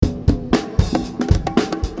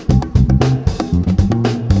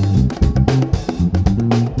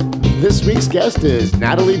This week's guest is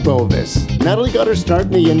Natalie Bovis. Natalie got her start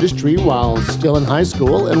in the industry while still in high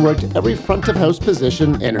school and worked every front-of-house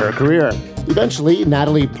position in her career. Eventually,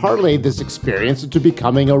 Natalie parlayed this experience into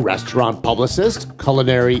becoming a restaurant publicist,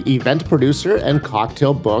 culinary event producer, and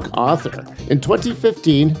cocktail book author. In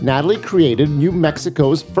 2015, Natalie created New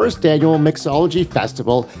Mexico's first annual Mixology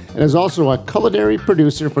Festival and is also a culinary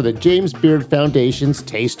producer for the James Beard Foundation's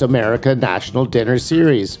Taste America National Dinner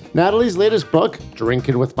Series. Natalie's latest book,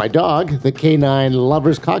 Drinkin' with My Dog, the Canine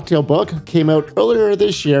Lover's Cocktail Book, came out earlier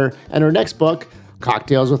this year, and her next book,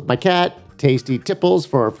 Cocktails with My Cat, Tasty Tipples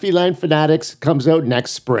for Feline Fanatics, comes out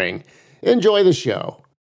next spring. Enjoy the show.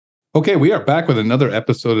 Okay, we are back with another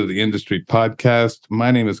episode of the Industry Podcast. My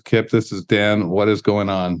name is Kip. This is Dan. What is going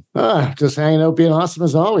on? Just hanging out, being awesome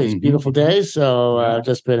as always. Beautiful day, so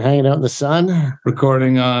just been hanging out in the sun.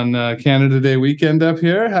 Recording on Canada Day weekend up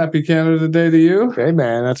here. Happy Canada Day to you. Okay,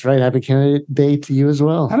 man, that's right. Happy Canada Day to you as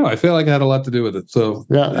well. I know. I feel like I had a lot to do with it. So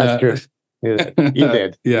yeah, that's true. You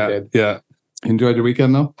did. Yeah, you did. Yeah. Enjoyed your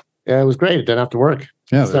weekend though? Yeah, it was great. Didn't have to work.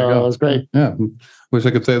 Yeah, so it was great. Yeah. Wish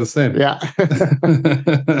I could say the same. Yeah.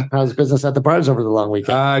 How's business at the bars over the long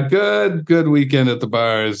weekend? Good weekend at the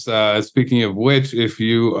bars. Speaking of which, if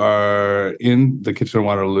you are in the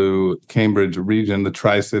Kitchener-Waterloo, Cambridge region, the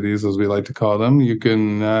Tri-Cities, as we like to call them, you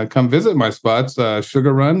can come visit my spots.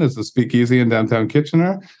 Sugar Run is the speakeasy in downtown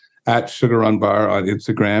Kitchener, at Sugar Run Bar on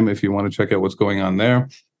Instagram if you want to check out what's going on there.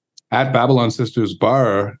 At Babylon Sisters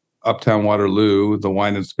Bar, Uptown Waterloo, the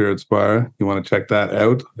Wine and Spirits Bar. You want to check that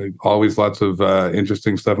out. Always lots of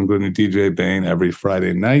interesting stuff, including DJ Bain every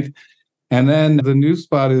Friday night. And then the new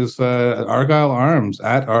spot is Argyle Arms,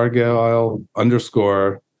 at Argyle _Arms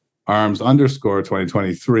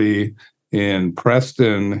 2023 in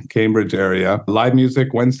Preston, Cambridge area. Live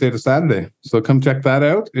music Wednesday to Saturday. So come check that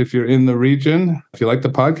out if you're in the region. If you like the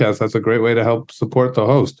podcast, that's a great way to help support the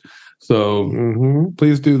host. So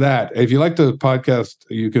please do that. If you like the podcast,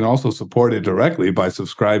 you can also support it directly by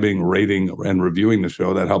subscribing, rating, and reviewing the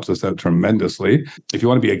show. That helps us out tremendously. If you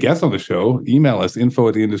want to be a guest on the show, email us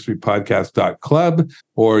info@theindustrypodcast.club,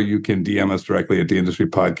 or you can DM us directly at The Industry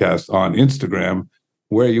Podcast on Instagram,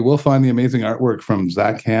 where you will find the amazing artwork from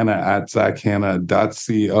Zach Hanna at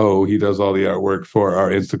zachhanna.co. He does all the artwork for our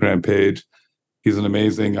Instagram page. He's an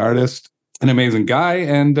amazing artist. An amazing guy,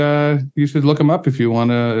 and you should look him up if you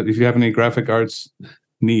have any graphic arts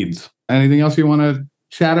needs. Anything else you want to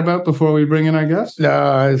chat about before we bring in our guest?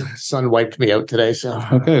 Son wiped me out today, so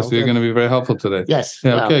okay, so you're going to be very helpful today. Yes.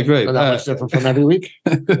 Yeah, okay, great. Not much different from every week.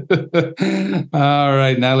 All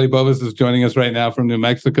right, Natalie Bovis is joining us right now from New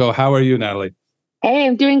Mexico. How are you, Natalie? Hey,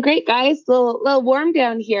 I'm doing great, guys. A little warm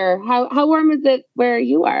down here. How warm is it where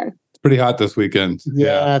you are? Pretty hot this weekend.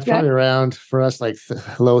 Yeah, it's probably around for us like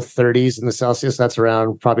low 30s in the Celsius. That's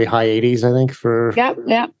around probably high 80s, I think. For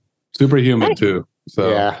Yep. Super humid too. So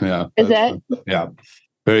yeah. Is it? Yeah.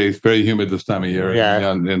 Very, very humid this time of year.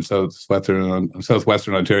 Yeah. In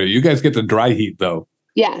southwestern Ontario. You guys get the dry heat though.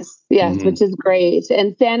 Yes, which is great.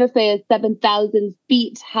 And Santa Fe is 7,000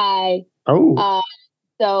 feet high. Oh.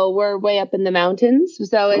 So we're way up in the mountains.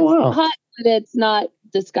 So it's hot, but it's not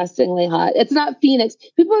disgustingly hot. It's not Phoenix.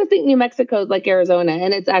 People think New Mexico is like Arizona,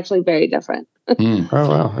 and it's actually very different. Oh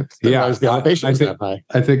wow! The elevation is that high.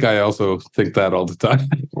 I think I also think that all the time.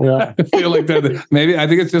 Yeah, I feel like that. Maybe I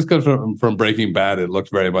think it's just because from Breaking Bad, it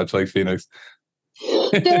looked very much like Phoenix.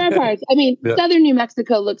 There are parts. I mean, southern New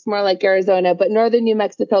Mexico looks more like Arizona, but northern New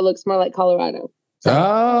Mexico looks more like Colorado.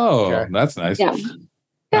 So, that's nice. Yeah.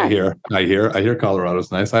 I hear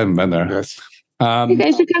Colorado's nice. I haven't been there. Yes. You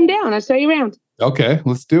guys should come down. I'll show you around. Okay,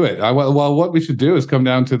 let's do it. Well, what we should do is come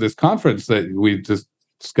down to this conference that we just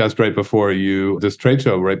discussed right before this trade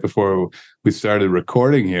show, right before we started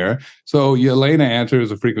recording here. So Yelena Anter, who's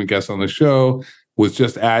a frequent guest on the show, was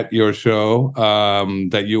just at your show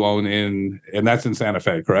that you own and that's in Santa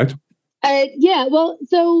Fe, correct? Yeah, well,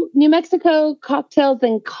 so New Mexico Cocktails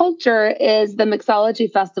and Culture is the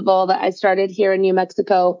mixology festival that I started here in New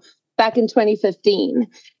Mexico back in 2015.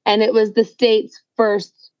 And it was the state's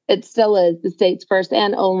first, it still is the state's first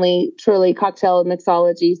and only truly cocktail and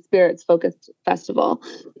mixology spirits focused festival.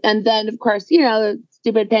 And then, of course, the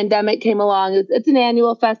stupid pandemic came along. It's an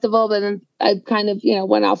annual festival, but then I kind of,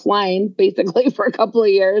 went offline basically for a couple of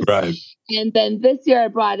years. Right. And then this year I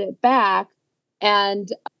brought it back and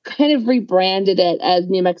kind of rebranded it as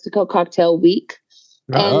New Mexico Cocktail Week.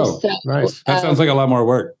 Oh, nice. That sounds like a lot more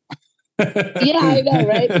work. Yeah, I know,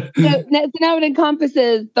 right? So now it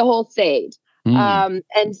encompasses the whole state.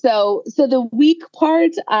 And so the week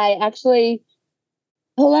part, I actually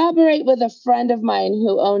collaborate with a friend of mine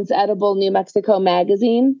who owns Edible New Mexico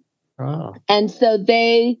magazine. Oh. And so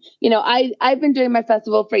they, I've been doing my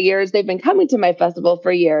festival for years. They've been coming to my festival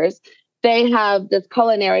for years. They have this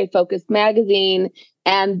culinary focused magazine,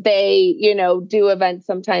 and they, do events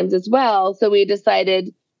sometimes as well. So we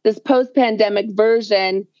decided this post-pandemic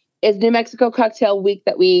version is New Mexico Cocktail Week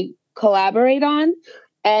that we collaborate on.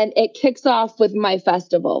 And it kicks off with my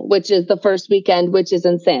festival, which is the first weekend, which is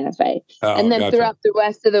in Santa Fe. Oh, And then gotcha. throughout the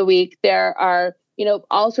rest of the week, there are,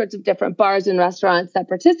 all sorts of different bars and restaurants that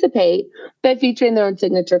participate by featuring their own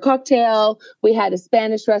signature cocktail. We had a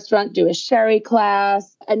Spanish restaurant do a sherry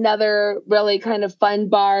class. Another really kind of fun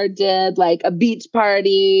bar did like a beach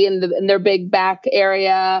party in their big back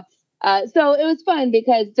area. So it was fun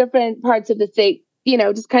because different parts of the state,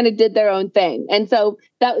 just kind of did their own thing. And so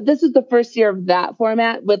this is the first year of that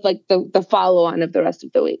format with like the follow on of the rest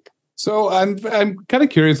of the week. So I'm kind of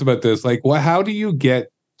curious about this. Like, how do you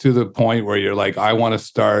get to the point where you're like, I want to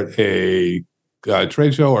start a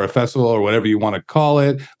trade show or a festival or whatever you want to call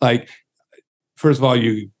it? Like, first of all,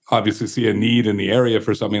 you obviously see a need in the area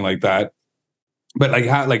for something like that. But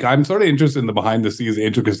I'm sort of interested in the behind the scenes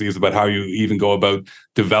intricacies about how you even go about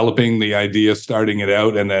developing the idea, starting it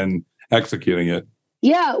out, and then executing it.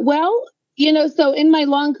 Yeah, well, so in my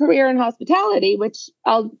long career in hospitality, which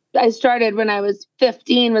I started when I was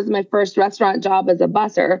 15, was my first restaurant job as a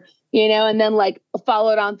busser, and then like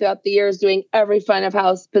followed on throughout the years doing every front of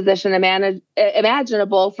house position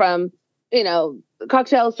imaginable from,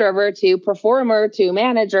 cocktail server to performer to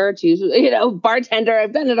manager to, bartender.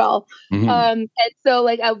 I've done it all. Mm-hmm. And so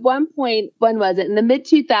like at one point, when was it? In the mid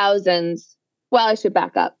 2000s? Well, I should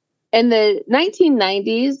back up. In the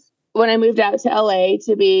 1990s, when I moved out to LA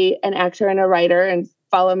to be an actor and a writer and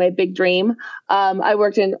follow my big dream, I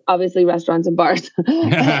worked in obviously restaurants and bars. and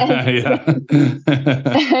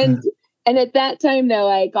at that time, though,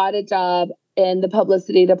 I got a job in the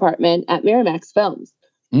publicity department at Miramax Films.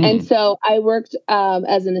 And so I worked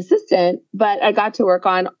as an assistant, but I got to work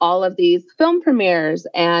on all of these film premieres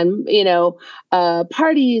and,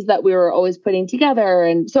 parties that we were always putting together.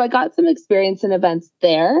 And so I got some experience in events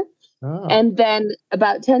there. Oh. And then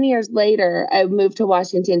about 10 years later, I moved to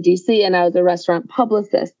Washington, D.C., and I was a restaurant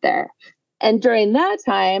publicist there. And during that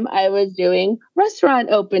time, I was doing restaurant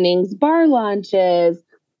openings, bar launches,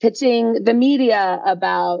 pitching the media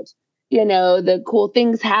about, the cool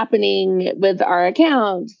things happening with our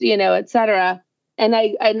accounts, et cetera. And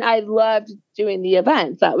I loved doing the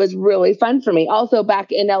events. That was really fun for me. Also,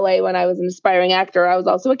 back in LA, when I was an aspiring actor, I was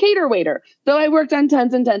also a cater waiter. So I worked on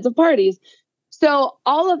tons and tons of parties. So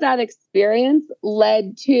all of that experience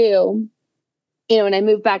led to, when I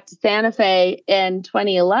moved back to Santa Fe in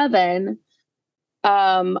 2011,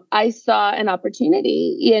 I saw an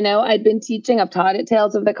opportunity. I'd been teaching, I've taught at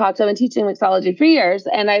Tales of the Cocktail, I've been teaching mixology for years.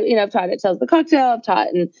 And I've taught at Tales of the Cocktail, I've taught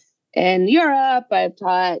in Europe, I've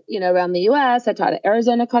taught, around the US, I taught at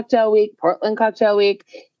Arizona Cocktail Week, Portland Cocktail Week.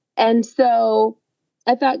 And so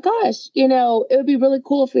I thought, gosh, it would be really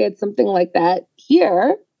cool if we had something like that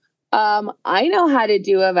here. I know how to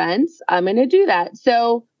do events. I'm going to do that.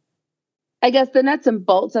 So I guess the nuts and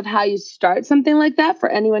bolts of how you start something like that for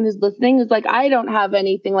anyone who's listening is like, I don't have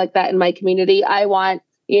anything like that in my community. I want,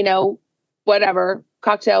 whatever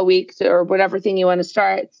cocktail week or whatever thing you want to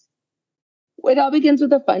start. It all begins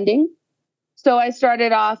with the funding. So I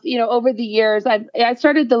started off, over the years, I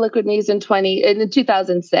started the Liquid Muse in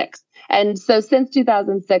 2006. And so since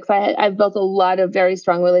 2006, I've built a lot of very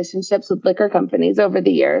strong relationships with liquor companies over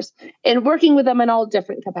the years and working with them in all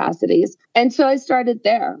different capacities. And so I started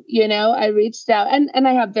there, I reached out and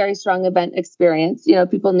I have very strong event experience.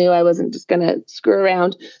 People knew I wasn't just going to screw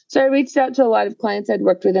around. So I reached out to a lot of clients I'd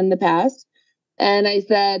worked with in the past. And I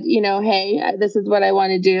said, hey, this is what I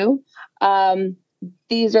want to do.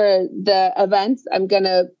 These are the events I'm going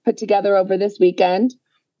to put together over this weekend.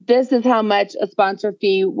 This is how much a sponsor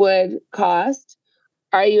fee would cost.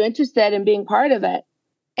 Are you interested in being part of it?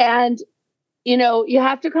 And, you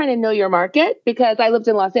have to kind of know your market because I lived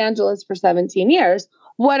in Los Angeles for 17 years.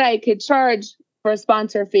 What I could charge for a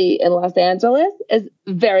sponsor fee in Los Angeles is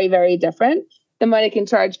very, very different than what I can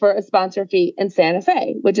charge for a sponsor fee in Santa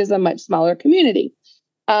Fe, which is a much smaller community.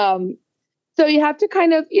 So you have to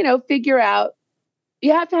kind of, figure out,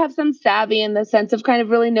 you have to have some savvy in the sense of kind of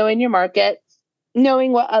really knowing your market,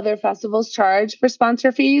 knowing what other festivals charge for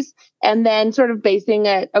sponsor fees, and then sort of basing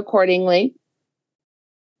it accordingly.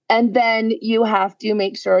 And then you have to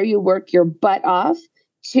make sure you work your butt off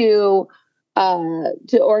to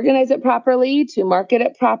organize it properly, to market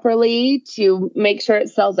it properly, to make sure it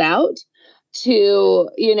sells out, to,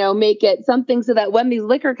 make it something so that when these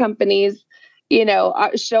liquor companies,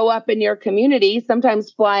 show up in your community,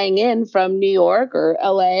 sometimes flying in from New York or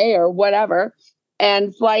LA or whatever,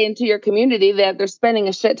 and fly into your community that they're spending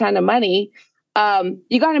a shit ton of money,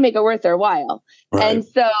 you got to make it worth their while. Right. And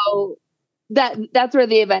so that's where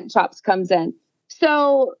the event shops comes in.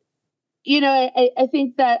 So, I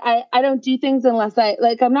think that I don't do things unless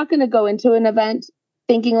I'm not going to go into an event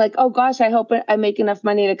thinking like, oh gosh, I hope I make enough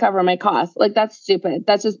money to cover my costs. Like, that's stupid.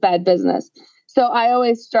 That's just bad business. So I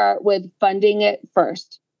always start with funding it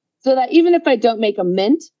first, so that even if I don't make a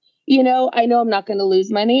mint, I know I'm not going to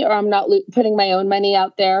lose money, or I'm not putting my own money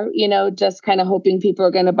out there, just kind of hoping people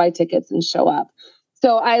are going to buy tickets and show up.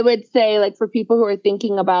 So I would say, like, for people who are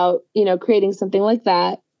thinking about, creating something like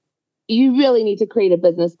that, you really need to create a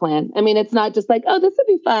business plan. I mean, it's not just like, oh, this would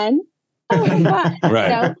be fun. Oh, fun.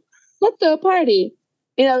 Right. Let's throw a party.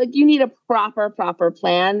 You need a proper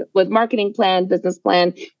plan with marketing plan, business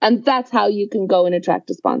plan. And that's how you can go and attract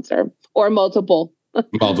a sponsor or multiple.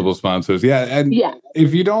 Multiple sponsors. Yeah. And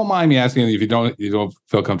if you don't mind me asking, if you don't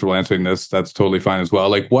feel comfortable answering this, that's totally fine as well.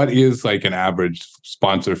 Like, what is like an average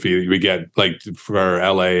sponsor fee we get, like, for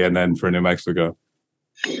LA and then for New Mexico?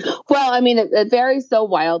 Well, I mean, it varies so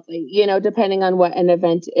wildly, depending on what an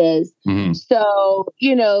event is. Mm-hmm. So,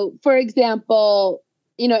 for example,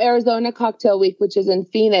 Arizona Cocktail Week, which is in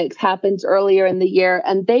Phoenix, happens earlier in the year,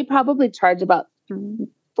 and they probably charge about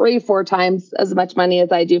 3-4 times as much money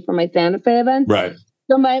as I do for my Santa Fe events. Right.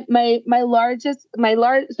 So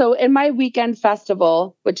so in my weekend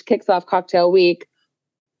festival, which kicks off Cocktail Week,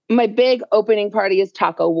 my big opening party is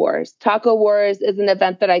Taco Wars. Taco Wars is an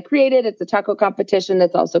event that I created. It's a taco competition.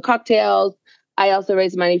 It's also cocktails. I also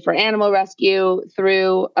raise money for animal rescue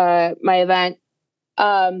through my event.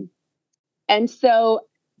 And so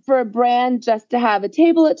for a brand just to have a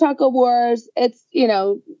table at Taco Wars, it's,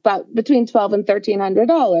 about between $1,200 and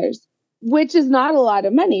 $1,300, which is not a lot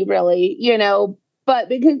of money, really, but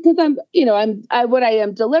because what I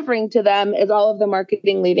am delivering to them is all of the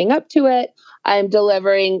marketing leading up to it. I'm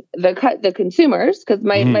delivering the consumers, because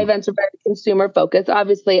my events are very consumer focused.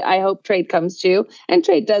 Obviously, I hope trade comes too, and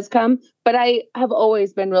trade does come. But I have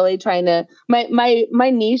always been really trying to, my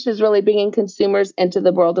niche is really bringing consumers into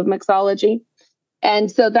the world of mixology.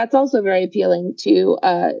 And so that's also very appealing to,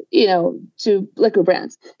 to liquor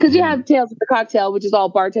brands, because you have Tales of the Cocktail, which is all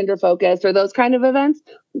bartender focused, or those kind of events.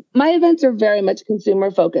 My events are very much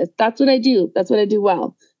consumer focused. That's what I do. That's what I do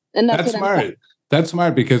well. And that's smart. That's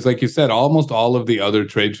smart, because, like you said, almost all of the other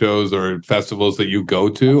trade shows or festivals that you go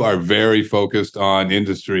to are very focused on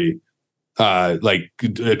industry, like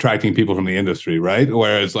attracting people from the industry, right?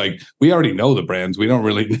 Whereas, like, we already know the brands. We don't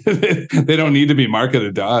really, they don't need to be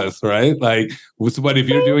marketed to us, right? Like, but if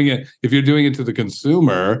you're doing it to the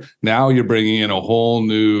consumer, now you're bringing in a whole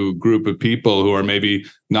new group of people who are maybe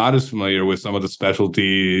not as familiar with some of the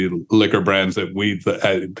specialty liquor brands that we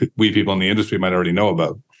people in the industry might already know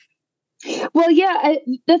about. Well, yeah,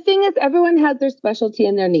 the thing is, everyone has their specialty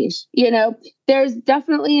and their niche. There's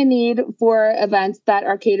definitely a need for events that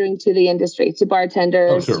are catering to the industry, to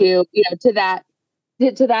bartenders, to that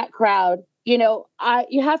crowd. You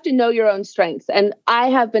have to know your own strengths. And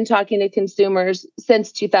I have been talking to consumers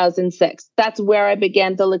since 2006. That's where I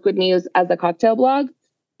began the Liquid News as a cocktail blog.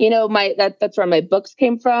 That's where my books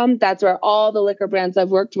came from. That's where all the liquor brands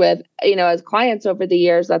I've worked with, as clients over the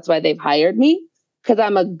years, that's why they've hired me. Because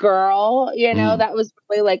I'm a girl, that was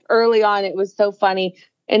really, like, early on. It was so funny.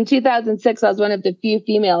 In 2006, I was one of the few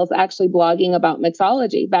females actually blogging about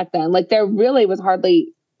mixology back then. Like, there really was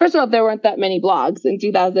hardly, first of all, there weren't that many blogs in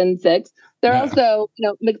 2006. There also,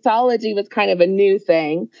 mixology was kind of a new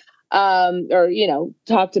thing, or,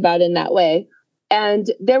 talked about in that way.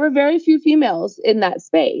 And there were very few females in that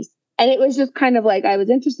space. And it was just kind of like, I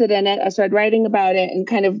was interested in it. I started writing about it and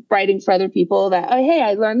kind of writing for other people that, oh, hey,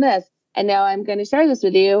 I learned this. And now I'm going to share this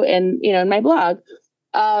with you in my blog.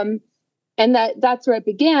 And that's where it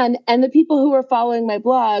began. And the people who were following my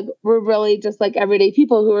blog were really just like everyday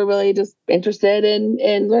people who were really just interested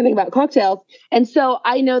in learning about cocktails. And so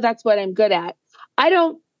I know that's what I'm good at. I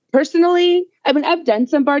don't personally, I've done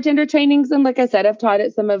some bartender trainings. And like I said, I've taught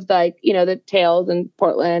at some of the Tales in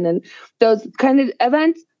Portland and those kind of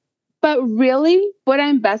events. But really, what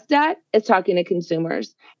I'm best at is talking to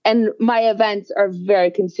consumers. And my events are very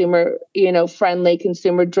consumer, friendly,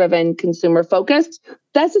 consumer driven, consumer focused.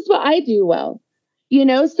 That's just what I do well.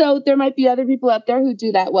 So there might be other people out there who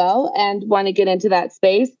do that well and want to get into that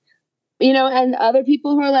space. And other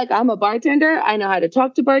people who are like, I'm a bartender. I know how to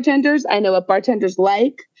talk to bartenders. I know what bartenders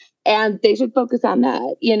like, and they should focus on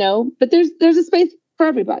that, but there's a space for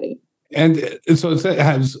everybody. And so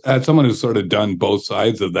as someone who's sort of done both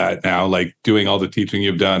sides of that now, like doing all the teaching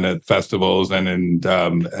you've done at festivals and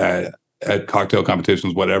at cocktail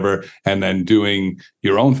competitions, whatever, and then doing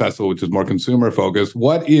your own festival, which is more consumer focused,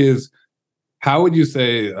 what is How would you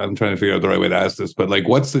say, I'm trying to figure out the right way to ask this, but like,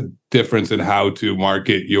 what's the difference in how to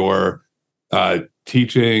market your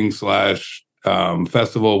teaching slash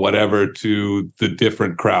festival, whatever, to the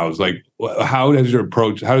different crowds? Like, how does your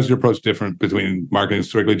approach different between marketing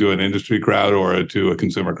strictly to an industry crowd or to a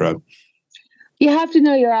consumer crowd? You have to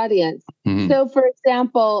know your audience. Mm-hmm. So, for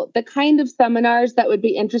example, the kind of seminars that would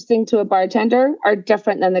be interesting to a bartender are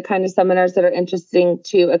different than the kind of seminars that are interesting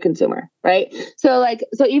to a consumer, right? So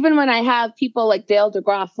even when I have people like Dale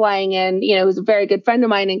DeGroff flying in, who's a very good friend of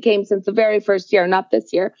mine and came since the very first year, not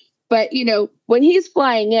this year, but, when he's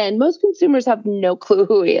flying in, most consumers have no clue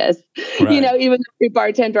who he is. Right. Even every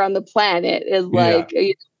bartender on the planet is like,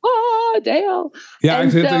 Dale. Yeah,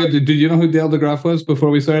 actually, did you know who Dale DeGroff was before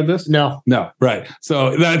we started this? No. Right.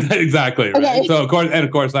 So that's exactly right. Okay. So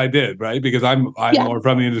of course, I did, right? Because I'm more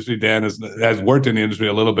from the industry. Dan has worked in the industry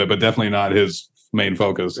a little bit, but definitely not his main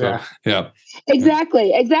focus. So, yeah.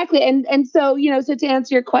 Exactly. And so, so to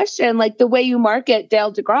answer your question, like the way you market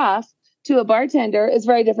Dale DeGroff to a bartender is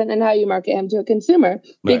very different than how you market him to a consumer.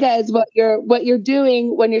 Right. Because what you're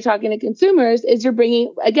doing when you're talking to consumers is you're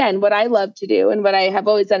bringing, again, what I love to do and what I have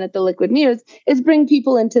always done at the Liquid Muse is bring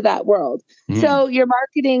people into that world. So you're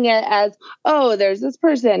marketing it as, there's this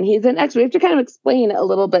person, he's an expert. You have to kind of explain it a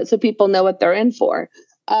little bit so people know what they're in for.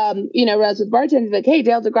 Whereas with bartenders, like, hey,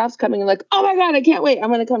 Dale DeGroff's coming, and like, oh my God, I can't wait. I'm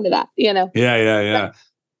going to come to that, Yeah.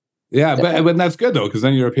 Yeah, but that's good though, because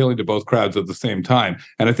then you're appealing to both crowds at the same time.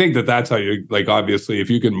 And I think that's how you, like, obviously, if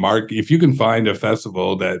you can find a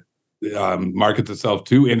festival that markets itself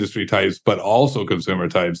to industry types, but also consumer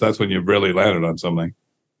types, that's when you've really landed on something.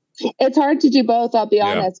 It's hard to do both, I'll be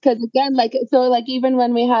honest. Because again, even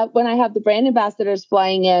when I have the brand ambassadors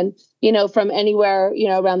flying in, from anywhere,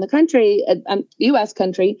 around the country, US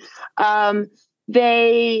country,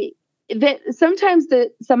 sometimes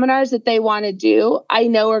the seminars that they want to do, I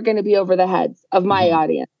know are going to be over the heads of my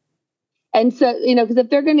audience. And so, because if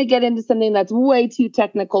they're going to get into something that's way too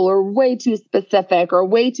technical or way too specific or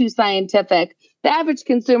way too scientific, the average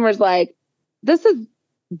consumer is like, this is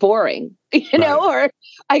boring, or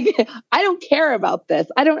I don't care about this.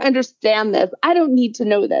 I don't understand this. I don't need to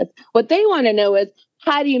know this. What they want to know is,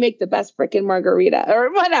 how do you make the best freaking margarita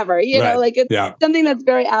or whatever, it's something that's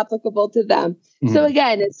very applicable to them. Mm-hmm. So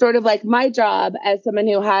again, it's sort of like my job as someone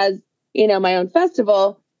who has, my own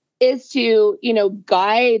festival is to,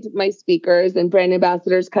 guide my speakers and brand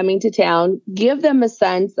ambassadors coming to town, give them a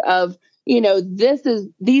sense of,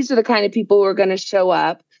 these are the kind of people who are going to show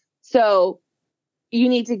up. So you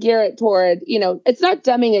need to gear it toward, it's not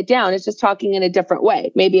dumbing it down. It's just talking in a different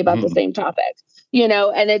way, maybe about the same topic,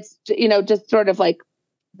 and it's, just sort of like,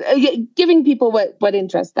 giving people what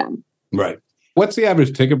interests them. Right. What's the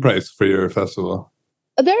average ticket price for your festival?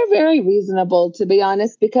 They're very reasonable, to be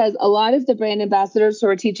honest, because a lot of the brand ambassadors who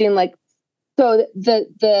are teaching, so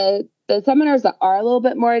the seminars that are a little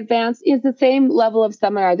bit more advanced is the same level of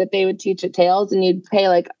seminar that they would teach at Tails, and you'd pay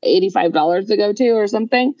like $85 to go to or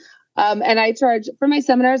something. And I charge for my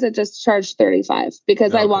seminars, I just charge $35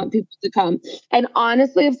 because I want people to come. And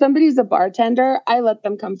honestly, if somebody's a bartender, I let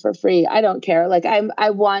them come for free. I don't care. Like I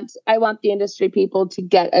want the industry people to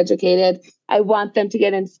get educated. I want them to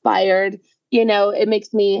get inspired. It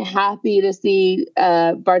makes me happy to see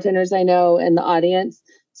bartenders I know in the audience.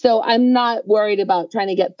 So I'm not worried about trying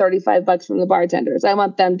to get $35 from the bartenders. I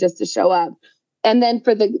want them just to show up. And then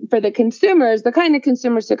for the consumers, the kind of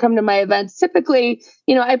consumers who come to my events, typically,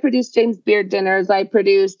 I produce James Beard dinners. I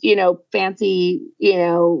produce, fancy,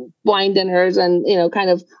 wine dinners and, kind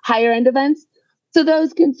of higher end events. So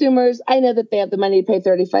those consumers, I know that they have the money to pay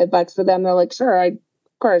 $35 for them. They're like, sure, of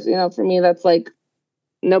course, for me, that's like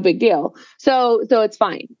no big deal. So it's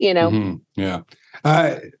fine, Mm-hmm. Yeah.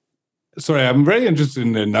 Sorry, I'm very interested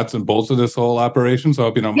in the nuts and bolts of this whole operation. So I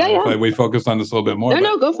hope you don't mind if we focus on this a little bit more.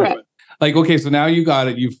 No, go for it. Like, okay, so now you got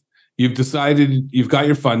it. You've decided, you've got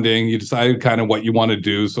your funding. You decided kind of what you want to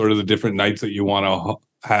do, sort of the different nights that you want to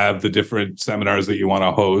have, the different seminars that you want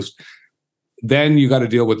to host. Then you got to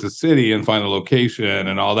deal with the city and find a location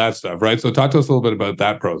and all that stuff, right? So talk to us a little bit about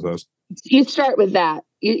that process. You start with that.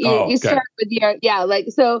 You start with your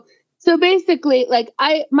So basically,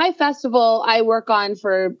 my festival, I work on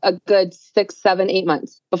for a good 6, 7, 8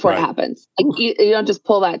 months before it happens. Like you don't just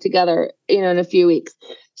pull that together, in a few weeks.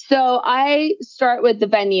 So I start with the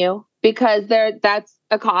venue because that's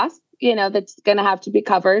a cost, that's going to have to be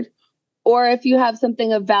covered. Or if you have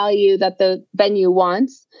something of value that the venue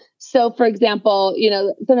wants. So for example,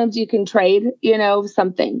 sometimes you can trade,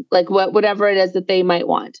 something like whatever it is that they might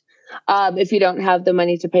want. If you don't have the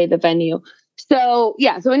money to pay the venue. So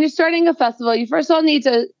yeah, so when you're starting a festival, you first of all need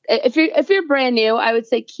to, if you're brand new, I would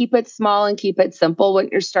say keep it small and keep it simple when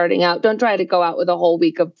you're starting out. Don't try to go out with a whole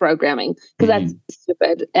week of programming because that's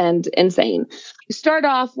stupid and insane. Start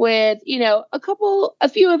off with, a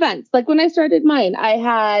few events. Like when I started mine, I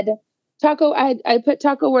had I put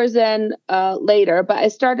taco wars in later, but I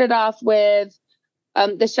started off with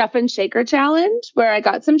the Chef and Shaker Challenge, where I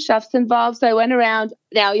got some chefs involved. So I went around.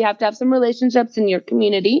 Now you have to have some relationships in your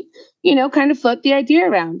community, kind of float the idea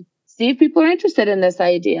around, see if people are interested in this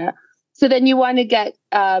idea. So then you want to get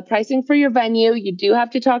pricing for your venue. You do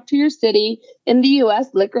have to talk to your city. In the US,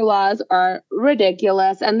 liquor laws are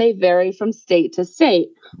ridiculous and they vary from state to state.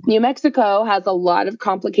 New Mexico has a lot of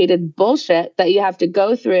complicated bullshit that you have to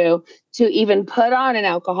go through to even put on an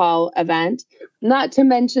alcohol event, not to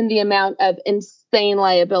mention the amount of insane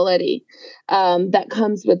liability that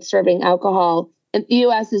comes with serving alcohol. And the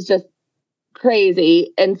US is just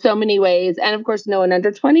crazy in so many ways. And of course, no one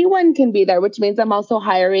under 21 can be there, which means I'm also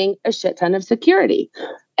hiring a shit ton of security.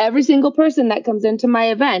 Every single person that comes into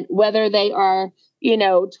my event, whether they are,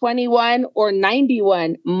 21 or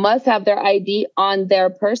 91, must have their ID on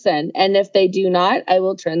their person. And if they do not, I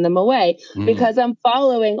will turn them away because I'm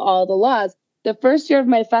following all the laws. The first year of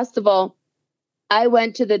my festival, I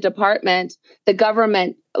went to the department, the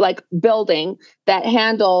government building that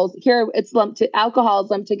handles alcohol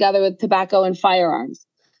is lumped together with tobacco and firearms.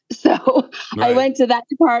 So right. I went to that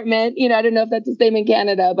department. I don't know if that's the same in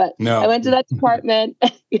Canada, but no. I went to that department.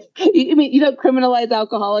 You don't criminalize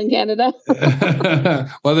alcohol in Canada?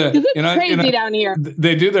 Well, it's crazy down here.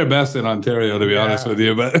 They do their best in Ontario, to be honest with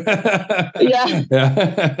you, but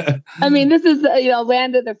yeah. I mean, this is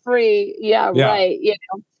land of the free. Yeah. Right.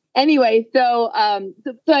 Anyway, so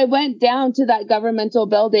I went down to that governmental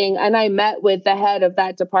building and I met with the head of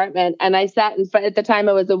that department, and I sat in front. At the time,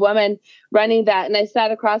 it was a woman running that, and I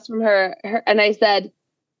sat across from her and I said,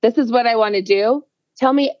 "This is what I want to do.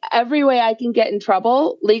 Tell me every way I can get in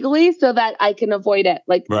trouble legally so that I can avoid it.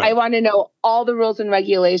 Right. I want to know all the rules and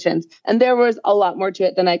regulations." And there was a lot more to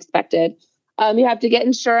it than I expected. You have to get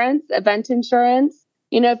insurance, event insurance.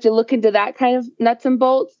 You have to look into that kind of nuts and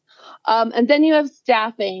bolts. And then you have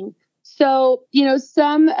staffing. So,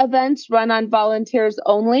 some events run on volunteers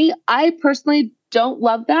only. I personally don't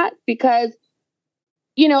love that because,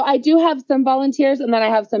 I do have some volunteers and then I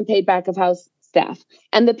have some paid back of house staff.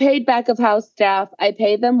 And the paid back of house staff, I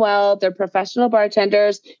pay them well. They're professional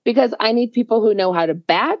bartenders because I need people who know how to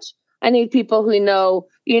batch. I need people who know,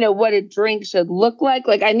 what a drink should look like.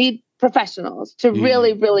 I need professionals to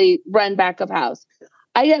really, really run back of house.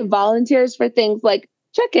 I get volunteers for things like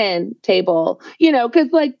check-in table, because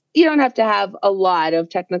you don't have to have a lot of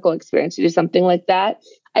technical experience to do something like that.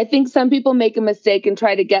 I think some people make a mistake and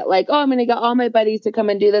try to get I'm going to get all my buddies to come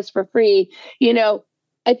and do this for free.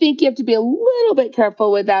 I think you have to be a little bit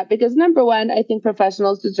careful with that because number one, I think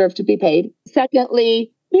professionals deserve to be paid.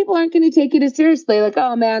 Secondly, people aren't going to take it as seriously.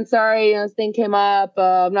 Oh man, sorry, this thing came up.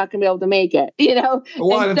 I'm not going to be able to make it,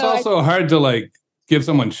 Well, and it's also hard to give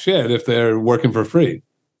someone shit if they're working for free.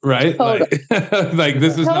 Right? Totally.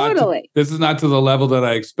 This is not to the level that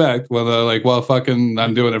I expect. Well, they're well, fucking,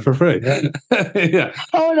 I'm doing it for free. Yeah.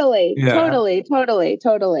 Totally.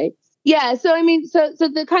 Yeah. So, I mean, so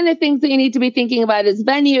the kind of things that you need to be thinking about is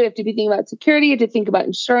venue. You have to be thinking about security. You have to think about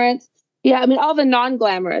insurance. Yeah. I mean, all the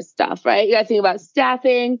non-glamorous stuff, right? You got to think about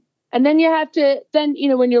staffing. And then you have to,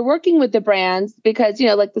 when you're working with the brands, because,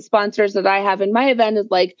 the sponsors that I have in my event is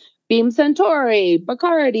Beam Suntory,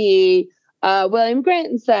 Bacardi, William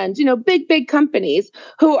Grant & Sons, big companies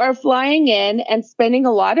who are flying in and spending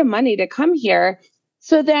a lot of money to come here.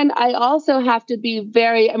 So then I also have to be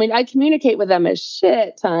I communicate with them a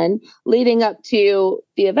shit ton leading up to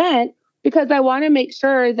the event because I want to make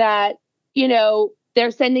sure that, they're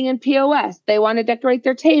sending in POS. They want to decorate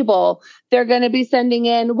their table. They're going to be sending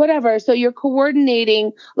in whatever. So you're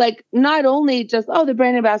coordinating, not only just, the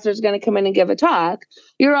brand ambassador is going to come in and give a talk.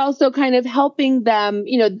 You're also kind of helping them.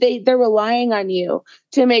 They're relying on you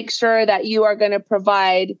to make sure that you are going to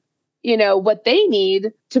provide, what they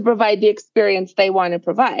need to provide the experience they want to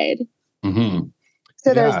provide. Mm-hmm.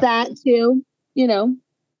 So there's that too,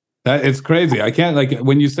 That it's crazy. I can't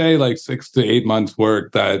when you say 6 to 8 months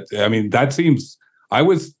work, that seems, I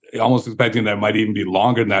was almost expecting that it might even be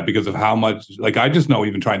longer than that because of how much, I just know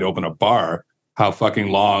even trying to open a bar, how fucking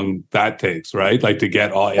long that takes, right? To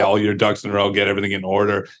get all your ducks in a row, get everything in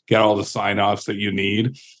order, get all the sign-offs that you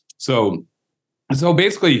need. So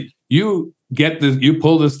basically you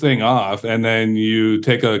pull this thing off and then you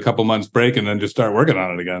take a couple months break and then just start working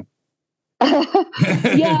on it again.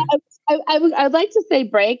 Yeah, I'd like to say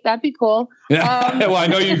break. That'd be cool. Yeah. Well, I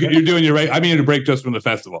know you're doing your right. I mean, a break just from the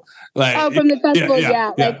festival. Like, from the festival,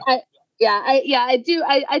 yeah. I do.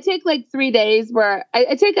 I take like 3 days where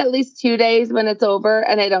I take at least 2 days when it's over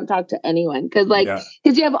and I don't talk to anyone. Cause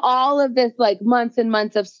you have all of this like months and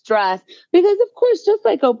months of stress because of course, just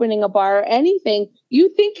like opening a bar or anything,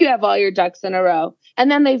 you think you have all your ducks in a row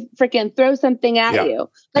and then they freaking throw something at you.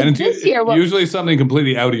 Like and this year, usually something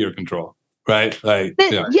completely out of your control, right? Like,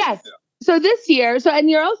 yes. So this year, and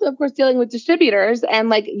you're also, of course, dealing with distributors and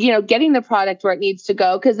like, getting the product where it needs to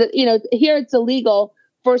go. Cause here it's illegal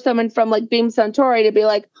for someone from like Beam Suntory to be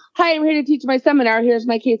like, hi, I'm here to teach my seminar. Here's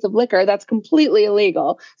my case of liquor. That's completely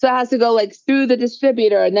illegal. So it has to go like through the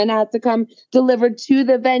distributor and then it has to come delivered to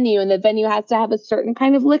the venue. And the venue has to have a certain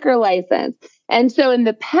kind of liquor license. And so in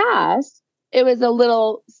the past, it was a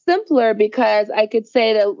little simpler because I could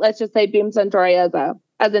say to, let's just say Beam Suntory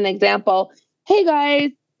as an example, hey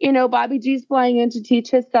guys, Bobby G's flying in to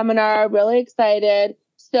teach his seminar. Really excited.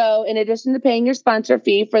 So in addition to paying your sponsor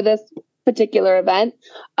fee for this particular event,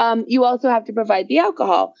 you also have to provide the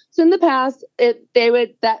alcohol. So in the past, through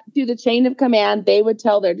the chain of command, they would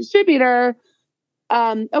tell their distributor,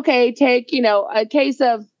 okay, take, a case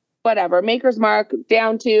of whatever, Maker's Mark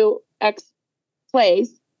down to X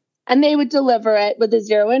place, and they would deliver it with a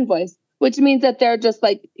zero invoice, which means that they're just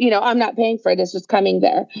like, I'm not paying for it. It's just coming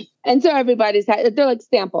there. And so they're like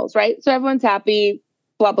samples, right? So everyone's happy,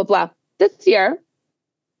 blah, blah, blah. This year,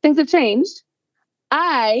 things have changed.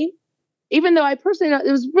 Even though I personally it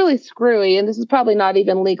was really screwy, and this is probably not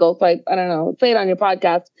even legal, so I don't know, say it on your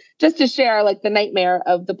podcast, just to share like the nightmare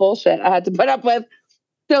of the bullshit I had to put up with.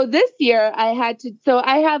 So this year I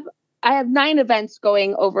have 9 events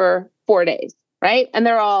going over 4 days, right? And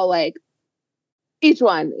they're all like, each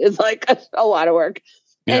one is like a lot of work.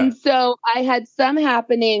 Yeah. And so I had some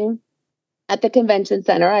happening at the convention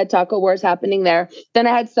center. I had Taco Wars happening there. Then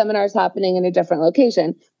I had seminars happening in a different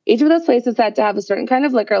location. Each of those places had to have a certain kind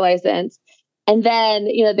of liquor license. And then,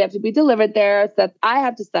 they have to be delivered there. So I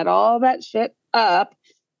have to set all that shit up.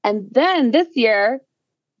 And then this year,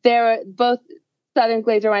 they're both Southern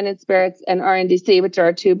Glazer Wine and Spirits and RNDC, which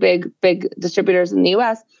are 2 big distributors in the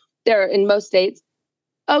U.S. They're in most states.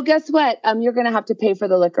 Oh, guess what? You're going to have to pay for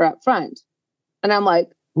the liquor up front. And I'm like,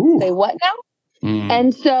 ooh. Say what now? Mm.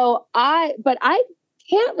 And so I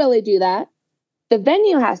can't really do that. The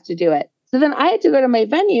venue has to do it. So then I had to go to my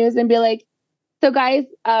venues and be like, so guys,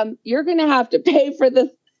 you're going to have to pay for this,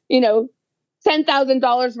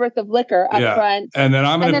 $10,000 worth of liquor up front. And then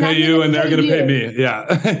I'm going to pay you and they're going to pay me.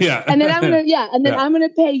 Yeah. Yeah. And then I'm going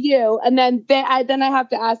to pay you. And then I have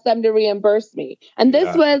to ask them to reimburse me. And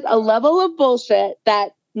this was a level of bullshit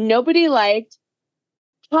that nobody liked.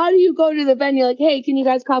 How do you go to the venue like, hey, can you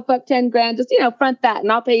guys cough up 10 grand? Just, front that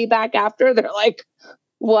and I'll pay you back after. They're like,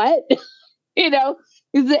 what? It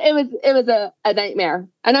was a nightmare.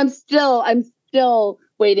 And I'm still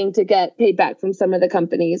waiting to get paid back from some of the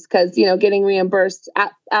companies because, getting reimbursed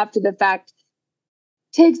after the fact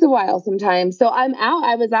takes a while sometimes. So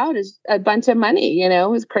I was out a bunch of money, it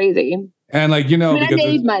was crazy. And like, because I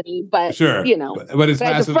made money, but sure, but it's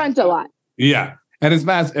I had to front a lot. Yeah. And it's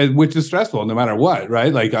massive, which is stressful no matter what,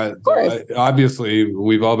 right? Like, obviously,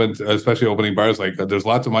 we've all been, especially opening bars, like there's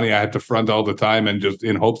lots of money I have to front all the time and just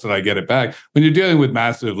in hopes that I get it back. When you're dealing with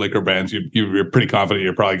massive liquor brands, you're pretty confident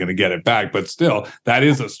you're probably going to get it back. But still, that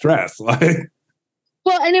is a stress. Well,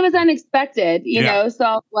 and it was unexpected, you know,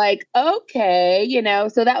 so like, okay,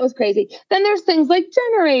 so that was crazy. Then there's things like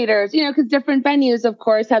generators, because different venues, of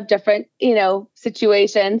course, have different,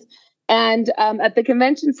 situations. And at the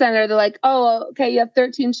convention center, they're like, oh, okay, you have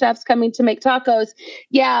 13 chefs coming to make tacos.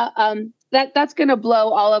 Yeah, that's going to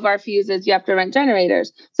blow all of our fuses. You have to rent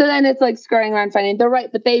generators. So then it's like scurrying around finding, they're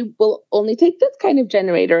right, but they will only take this kind of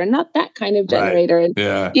generator and not that kind of generator.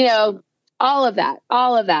 Right. And, all of that,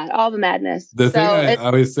 all the madness. The thing I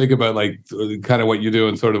always think about, like, kind of what you do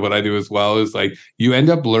and sort of what I do as well is like, you end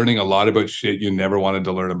up learning a lot about shit you never wanted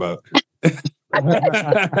to learn about.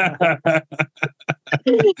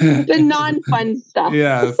 The non-fun stuff.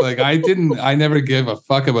 Yeah, it's like I never gave a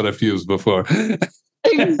fuck about a fuse before.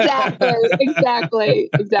 Exactly.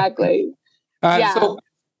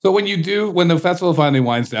 So when the festival finally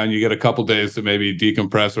winds down, you get a couple days to maybe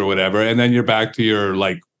decompress or whatever, and then you're back to your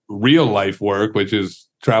like real life work, which is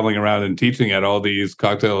traveling around and teaching at all these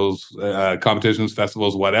cocktails, competitions,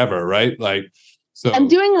 festivals, whatever, right? Like. So I'm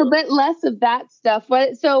doing a bit less of that stuff.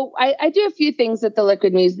 So I do a few things at the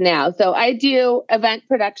Liquid Muse now. So I do event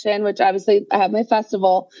production, which obviously I have my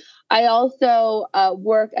festival. I also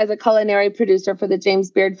work as a culinary producer for the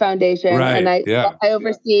James Beard Foundation. Right, and I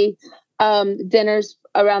oversee dinners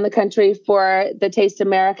around the country for the Taste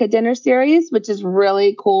America dinner series, which is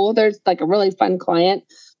really cool. There's like a really fun client.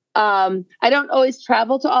 I don't always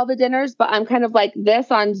travel to all the dinners, but I'm kind of like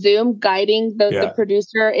this on Zoom, guiding the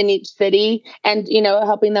producer in each city and,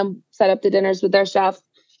 helping them set up the dinners with their chef.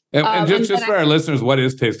 And just for our listeners, what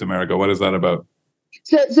is Taste America? What is that about?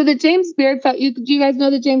 So the James Beard, do you guys know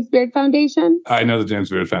the James Beard Foundation? I know the James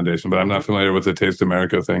Beard Foundation, but I'm not familiar with the Taste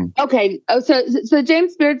America thing. Okay. So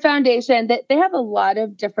James Beard Foundation, they have a lot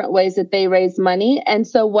of different ways that they raise money. And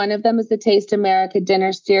so one of them is the Taste America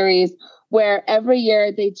Dinner Series, where every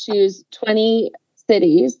year they choose 20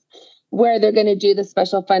 cities where they're going to do the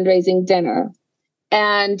special fundraising dinner.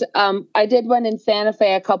 And I did one in Santa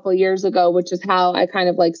Fe a couple years ago, which is how I kind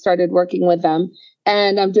of like started working with them.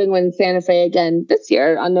 And I'm doing one in Santa Fe again this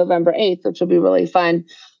year on November 8th, which will be really fun.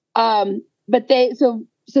 But so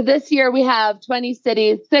this year we have 20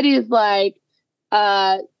 cities like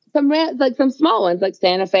some small ones like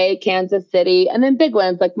Santa Fe, Kansas City, and then big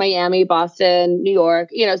ones like Miami, Boston, New York.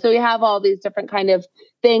 So we have all these different kind of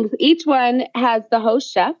things. Each one has the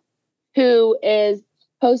host chef who is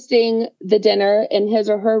hosting the dinner in his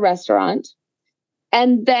or her restaurant.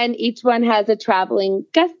 And then each one has a traveling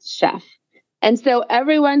guest chef. And so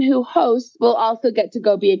everyone who hosts will also get to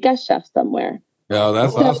go be a guest chef somewhere. Yeah,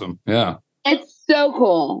 that's awesome. Yeah. It's so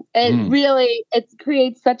cool. It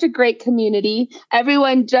creates such a great community.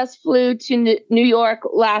 Everyone just flew to New York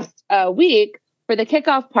last week for the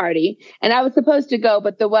kickoff party. And I was supposed to go,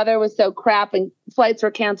 but the weather was so crap and flights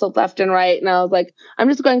were canceled left and right. And I was like, I'm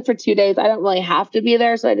just going for 2 days. I don't really have to be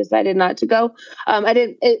there. So I decided not to go.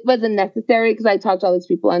 It wasn't necessary because I talked to all these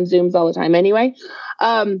people on Zooms all the time anyway.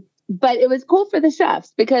 But it was cool for the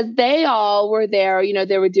chefs because they all were there.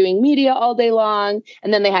 They were doing media all day long.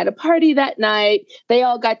 And then they had a party that night. They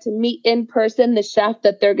all got to meet in person the chef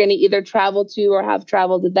that they're going to either travel to or have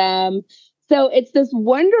traveled to them. So it's this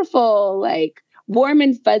wonderful, like warm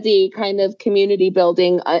and fuzzy kind of community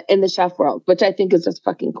building in the chef world, which I think is just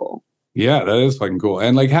fucking cool. Yeah, that is fucking cool.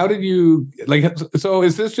 And like, how did you so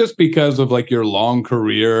is this just because of like your long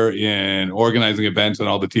career in organizing events and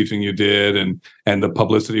all the teaching you did and the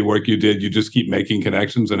publicity work you did, you just keep making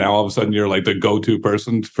connections and now all of a sudden you're like the go-to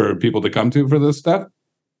person for people to come to for this stuff?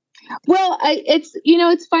 Well,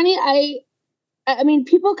 it's funny. I mean,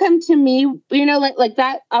 people come to me, like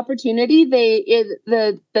that opportunity.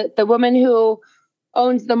 The woman who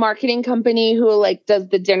owns the marketing company who like does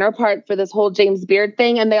the dinner part for this whole James Beard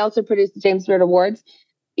thing. And they also produce the James Beard Awards.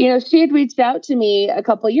 She had reached out to me a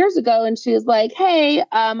couple of years ago and she was like, hey,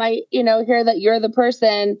 I hear that you're the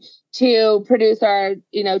person to produce our,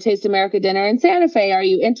 Taste America dinner in Santa Fe. Are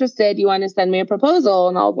you interested? You want to send me a proposal?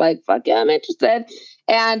 And I was like, fuck yeah, I'm interested.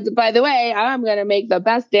 And by the way, I'm going to make the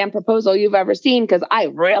best damn proposal you've ever seen because I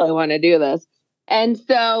really want to do this. And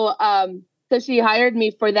so she hired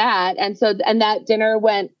me for that. And that dinner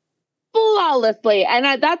went flawlessly.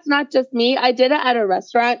 And that's not just me. I did it at a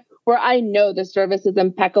restaurant where I know the service is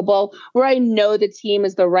impeccable, where I know the team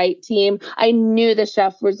is the right team. I knew the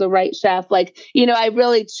chef was the right chef. Like, I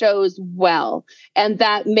really chose well. And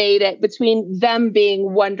that made it between them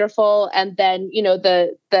being wonderful and then,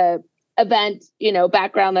 the event,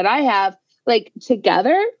 background that I have, like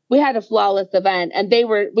together, we had a flawless event and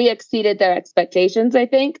we exceeded their expectations, I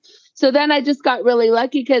think. So then I just got really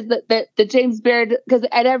lucky because the James Beard, because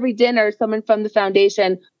at every dinner, someone from the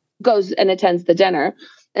foundation goes and attends the dinner.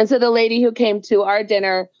 And so the lady who came to our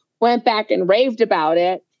dinner went back and raved about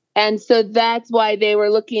it. And so that's why they were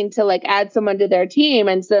looking to like add someone to their team.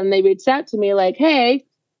 And so then they reached out to me like, hey,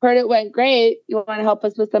 heard it went great. You want to help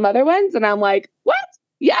us with some other ones? And I'm like, what?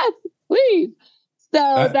 Yes, please.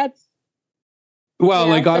 So that's. Well,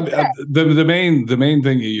 yeah, like the main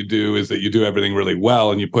thing that you do is that you do everything really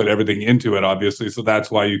well and you put everything into it, obviously. So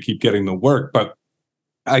that's why you keep getting the work. But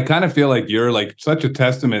I kind of feel like you're like such a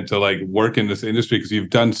testament to like work in this industry because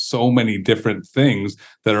you've done so many different things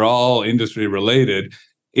that are all industry related.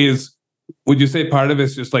 Would you say part of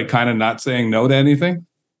it's just like kind of not saying no to anything?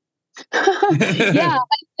 Yeah,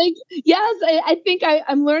 I think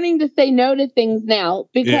I'm learning to say no to things now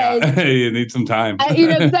because you need some time.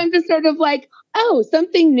 Because I'm just sort of like, oh,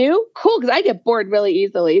 something new, cool. Because I get bored really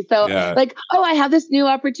easily. So like, oh, I have this new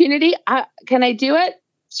opportunity. Can I do it?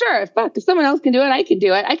 Sure. Fuck, if someone else can do it, I can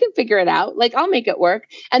do it. I can figure it out. Like, I'll make it work.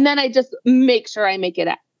 And then I just make sure I make it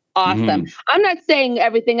awesome. Mm-hmm. I'm not saying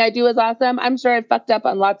everything I do is awesome. I'm sure I fucked up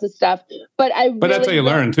on lots of stuff, but that's how you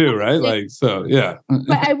learn too, right? Like, so, yeah.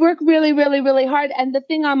 But I work really, really, really hard. And the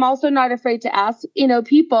thing I'm also not afraid to ask,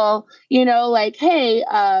 people, like, hey,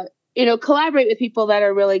 collaborate with people that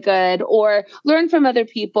are really good or learn from other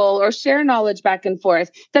people or share knowledge back and forth.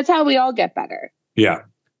 That's how we all get better. Yeah.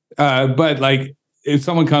 But like, if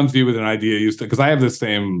someone comes to you with an idea, because I have the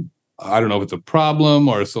same, I don't know if it's a problem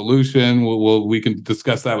or a solution. We can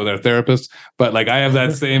discuss that with our therapist. But like I have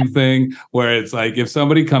that same thing where it's like if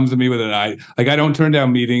somebody comes to me with an idea, like I don't turn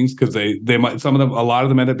down meetings because they might, some of them, a lot of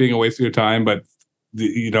them end up being a waste of your time. But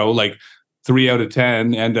like 3 out of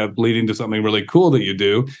 10 end up leading to something really cool that you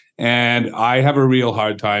do. And I have a real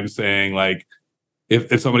hard time saying like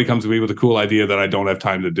if somebody comes to me with a cool idea that I don't have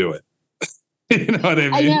time to do it. You know what I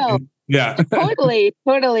mean? I know. Yeah. Totally.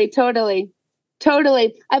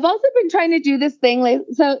 I've also been trying to do this thing. Like,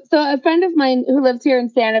 so a friend of mine who lives here in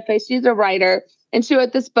Santa Fe, she's a writer, and she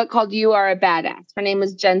wrote this book called "You Are a Badass." Her name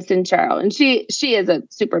is Jen Sincero, and she is a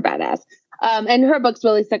super badass. And her book's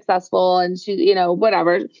really successful, and she,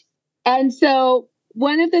 whatever. And so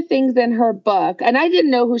one of the things in her book, and I didn't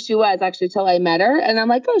know who she was actually till I met her, and I'm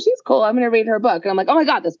like, oh, she's cool. I'm going to read her book, and I'm like, oh my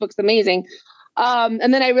god, this book's amazing.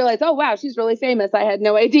 And then I realized, oh wow, she's really famous. I had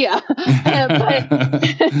no idea.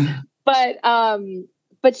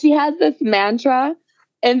 But she has this mantra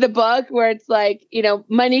in the book where it's like,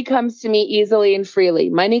 money comes to me easily and freely.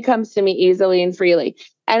 Money comes to me easily and freely.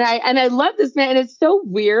 And I love this man. And it's so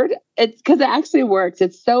weird. It's because it actually works.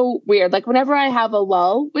 It's so weird. Like whenever I have a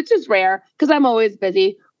lull, which is rare because I'm always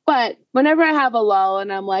busy, but whenever I have a lull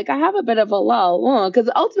and I'm like, I have a bit of a lull, because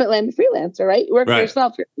ultimately I'm a freelancer, right? You work for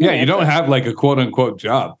yourself. Yeah, you don't have like a quote unquote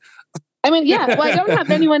job. I mean, yeah. Well, I don't have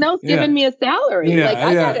anyone else giving me a salary. Yeah, like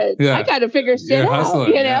I gotta figure shit out,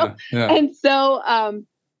 Yeah. And so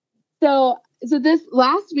this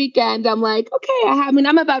last weekend, I'm like, okay,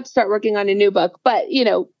 I'm about to start working on a new book, but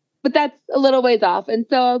that's a little ways off. And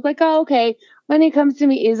so I was like, oh, okay, money comes to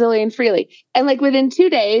me easily and freely. And like within 2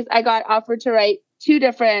 days, I got offered to write 2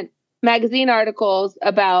 different magazine articles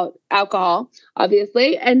about alcohol,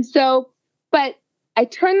 obviously. And so, but I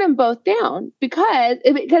turned them both down because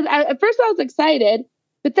at first I was excited,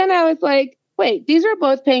 but then I was like, wait, these are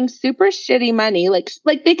both paying super shitty money. Like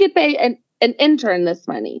they could pay an intern this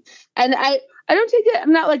money. And I don't take it.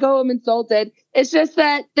 I'm not like, oh, I'm insulted. It's just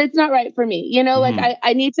that it's not right for me. Like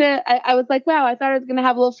I need to, I was like, wow, I thought I was going to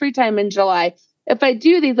have a little free time in July. If I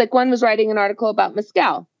do these, like one was writing an article about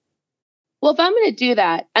mezcal. Well, if I'm going to do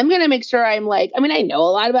that, I'm going to make sure I know a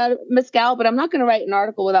lot about mezcal, but I'm not going to write an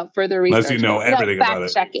article without further research. Unless you know everything about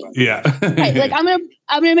it. Checking. Yeah. Right. Like I'm going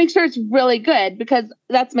to make sure it's really good because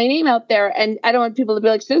that's my name out there. And I don't want people to be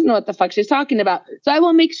like, she doesn't know what the fuck she's talking about. So I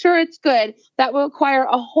will make sure it's good. That will require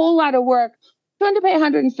a whole lot of work. I'm going to pay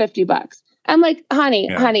 $150. I'm like,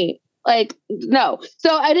 honey, like, no.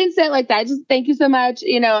 So I didn't say it like that. Just thank you so much.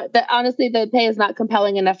 Honestly, the pay is not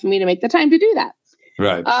compelling enough for me to make the time to do that.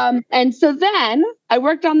 Right. And so then I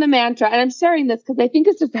worked on the mantra, and I'm sharing this because I think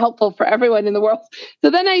it's just helpful for everyone in the world. So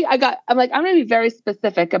then I'm like, I'm going to be very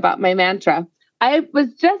specific about my mantra. I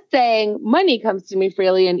was just saying money comes to me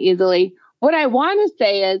freely and easily. What I want to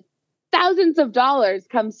say is thousands of dollars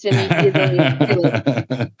comes to me easily and freely.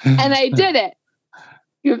 And I did it.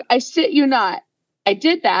 I shit you not. I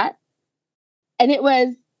did that. And I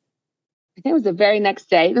think it was the very next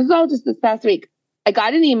day. This was all just this past week. I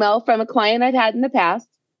got an email from a client I'd had in the past.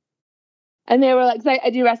 And they were like,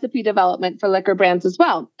 I do recipe development for liquor brands as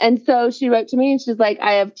well. And so she wrote to me and she's like,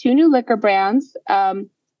 I have 2 new liquor brands.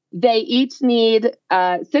 They each need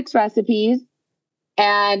 6 recipes.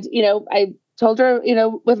 And, I told her,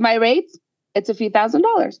 with my rates, it's a few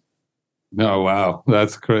 $1,000s. Oh, wow.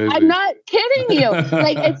 That's crazy. I'm not kidding you.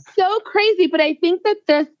 Like, it's so crazy. But I think that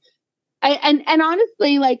this, and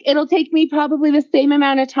honestly, like it'll take me probably the same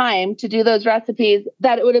amount of time to do those recipes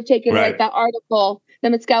that it would have taken to write that article,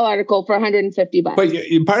 the mezcal article, for $150.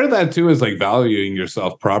 But part of that too is like valuing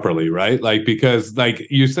yourself properly, right? Like because like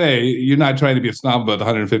you say, you're not trying to be a snob about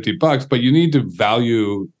 $150, but you need to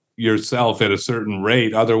value yourself at a certain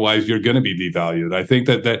rate, otherwise you're going to be devalued. I think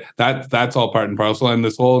that's all part and parcel, and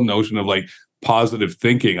this whole notion of like positive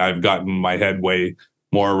thinking, I've gotten my head way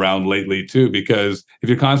more around lately too, because if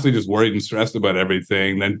you're constantly just worried and stressed about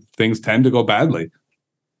everything, then things tend to go badly.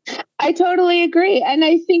 I totally agree. And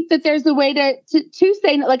I think that there's a way to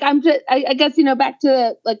say, like, I guess, back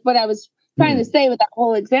to like what I was trying to say with that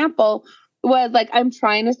whole example was like, I'm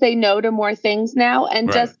trying to say no to more things now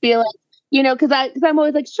and just be like, because I'm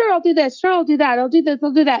always like, sure, I'll do this. Sure, I'll do that. I'll do this.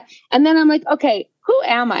 I'll do that. And then I'm like, okay, who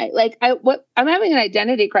am I? Like, I'm having an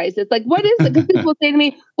identity crisis. Like, what is it? Because people say to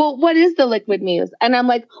me, well, what is the liquid muse? And I'm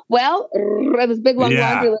like, well, this big long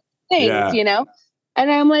laundry list of things,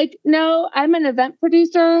 And I'm like, no, I'm an event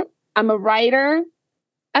producer. I'm a writer.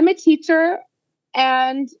 I'm a teacher.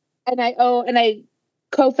 And I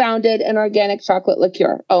co-founded an organic chocolate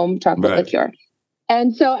liqueur, chocolate liqueur.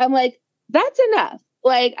 And so I'm like, that's enough.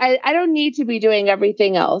 Like, I don't need to be doing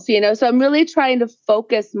everything else, So I'm really trying to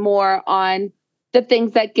focus more on the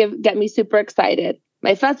things that get me super excited.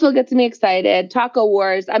 My festival gets me excited. Taco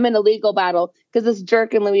Wars. I'm in a legal battle because this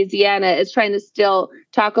jerk in Louisiana is trying to steal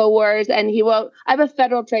Taco Wars, and he won't. I have a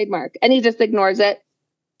federal trademark, and he just ignores it.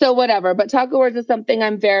 So whatever. But Taco Wars is something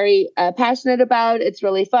I'm very passionate about. It's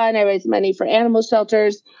really fun. I raise money for animal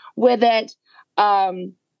shelters with it.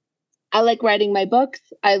 I like writing my books.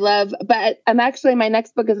 But my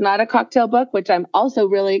next book is not a cocktail book, which I'm also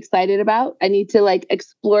really excited about. I need to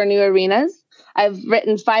explore new arenas. I've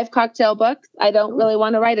written 5 cocktail books. I don't really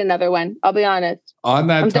want to write another one. I'll be honest. On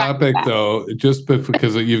that topic, though, just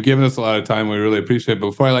because you've given us a lot of time, we really appreciate it.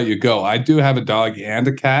 Before I let you go, I do have a dog and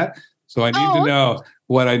a cat, so I need to know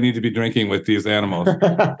what I need to be drinking with these animals.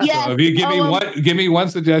 Yes. So if you give me one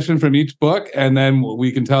suggestion from each book, and then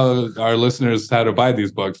we can tell our listeners how to buy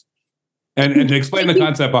these books. And explain the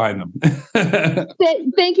concept behind them.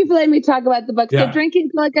 Thank you for letting me talk about the books. Yeah. So drinking,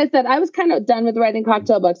 like I said, I was kind of done with writing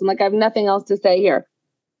cocktail books. I'm like, I have nothing else to say here.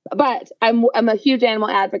 But I'm a huge animal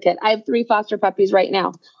advocate. I have 3 foster puppies right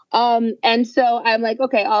now. And so I'm like,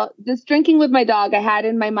 okay, this drinking with my dog, I had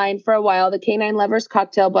in my mind for a while, the Canine Lovers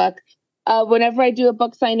cocktail book. Whenever I do a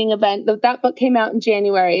book signing event, that book came out in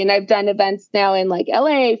January, and I've done events now in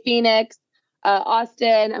LA, Phoenix,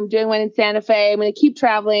 Austin. I'm doing one in Santa Fe. I'm going to keep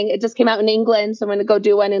traveling. It just came out in England, so I'm going to go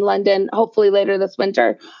do one in London, hopefully later this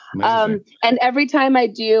winter. And every time I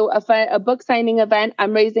do a book signing event,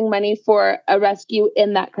 I'm raising money for a rescue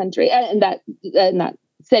in that country, in that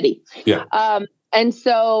city. Yeah. And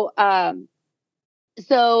so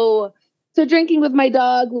drinking with my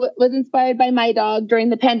dog was inspired by my dog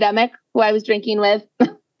during the pandemic, who I was drinking with,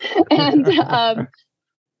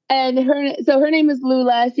 and her name is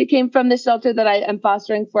Lula. She came from the shelter that I am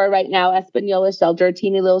fostering for right now, Espanola Shelter, a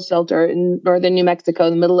teeny little shelter in northern New Mexico,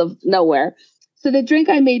 in the middle of nowhere. So the drink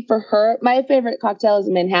I made for her, my favorite cocktail is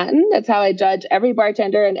Manhattan. That's how I judge every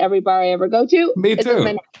bartender in every bar I ever go to. Me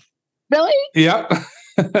too. Really? Yep.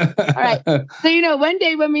 All right. So, one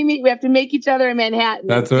day when we meet, we have to make each other a Manhattan.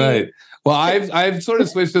 That's right. Well, I've sort of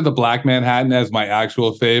switched to the Black Manhattan as my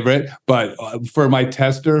actual favorite, but for my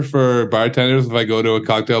tester for bartenders, if I go to a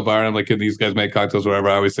cocktail bar and I'm like, can these guys make cocktails wherever?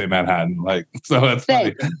 I always say Manhattan. So that's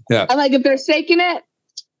funny. Yeah. I'm like, if they're shaking it,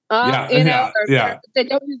 yeah. They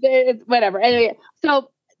don't use it, whatever. Anyway,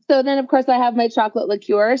 so then of course I have my chocolate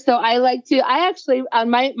liqueur. So I actually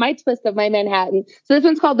on my twist of my Manhattan. So this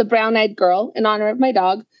one's called the Brown Eyed Girl in honor of my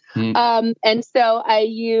dog. And so I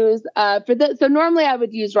use so normally I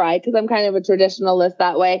would use rye because I'm kind of a traditionalist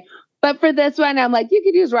that way. But for this one, I'm like, you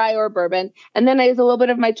could use rye or bourbon. And then I use a little bit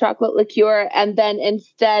of my chocolate liqueur. And then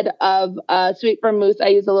instead of sweet vermouth, I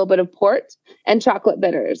use a little bit of port and chocolate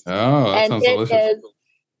bitters. Oh, that sounds delicious. It is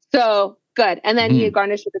so good. And then you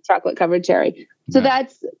garnish with a chocolate covered cherry. So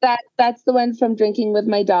that's the one from drinking with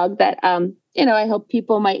my dog that I hope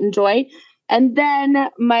people might enjoy. And then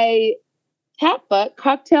my cat book,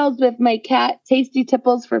 Cocktails with My Cat, Tasty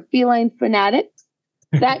Tipples for Feline Fanatics.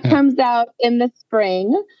 That comes out in the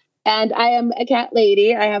spring. And I am a cat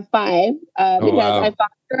lady. I have 5 because I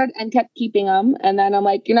fostered and kept keeping them. And then I'm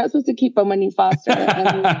like, you're not supposed to keep them when you foster.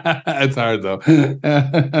 It's hard though. And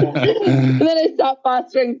then I stopped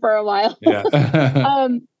fostering for a while. Yeah.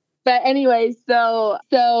 But anyway, so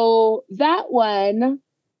that one,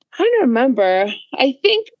 I don't remember. I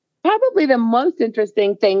think probably the most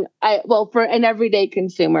interesting thing, for an everyday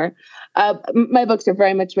consumer, my books are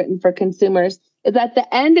very much written for consumers, is at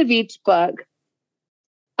the end of each book,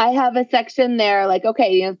 I have a section there like,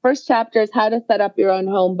 okay, first chapter is how to set up your own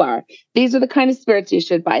home bar. These are the kind of spirits you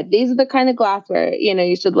should buy. These are the kind of glassware,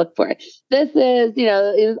 you should look for. This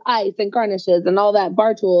is ice and garnishes and all that,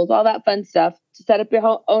 bar tools, all that fun stuff to set up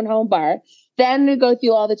your own home bar. Then we go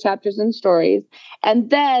through all the chapters and stories. And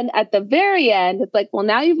then at the very end, it's like, well,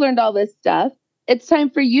 now you've learned all this stuff. It's time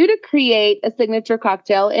for you to create a signature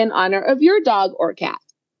cocktail in honor of your dog or cat.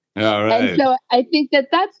 All right. And so I think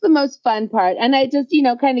that's the most fun part. And I just,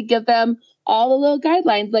 kind of give them all the little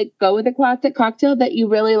guidelines, like go with a classic cocktail that you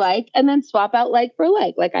really like and then swap out like for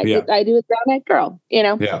like I do with Brown Eyed Girl,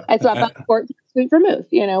 I swap out port for sweet vermouth,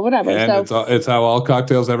 whatever. And so it's how all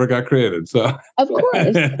cocktails ever got created. So of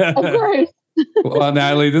course. Well,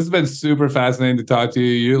 Natalie, this has been super fascinating to talk to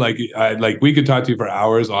you. We could talk to you for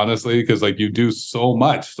hours, honestly, because you do so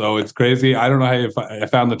much. So it's crazy. I don't know how you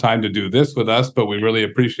found the time to do this with us, but we really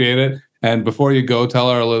appreciate it. And before you go, tell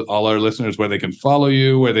all our listeners where they can follow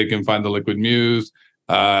you, where they can find the Liquid Muse,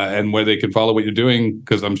 and where they can follow what you're doing,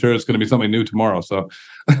 because I'm sure it's going to be something new tomorrow. So,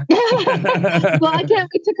 well, I can't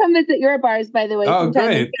wait to come visit your bars. By the way, oh,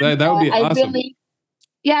 great! That would be awesome.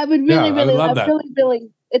 I would really.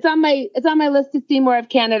 It's on my list to see more of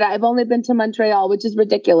Canada. I've only been to Montreal, which is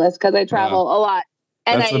ridiculous because I travel a lot.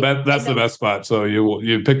 That's the best spot. So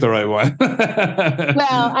you picked the right one.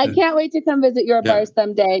 Well, I can't wait to come visit your bar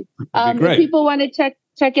someday. If people want to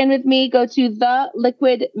check in with me, go to The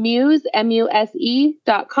Liquid Muse,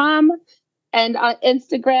 MUSE.com, and on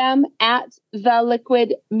Instagram at The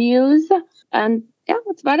Liquid Muse. And yeah,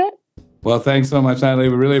 that's about it. Well, thanks so much, Natalie.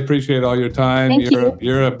 We really appreciate all your time.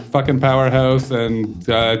 You're a fucking powerhouse, and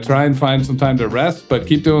try and find some time to rest, but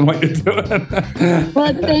keep doing what you're doing.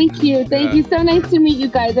 Well, thank you. Thank you. So nice to meet you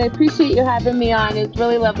guys. I appreciate you having me on. It's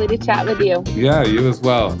really lovely to chat with you. Yeah, you as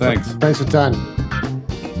well. Thanks. Thanks a ton.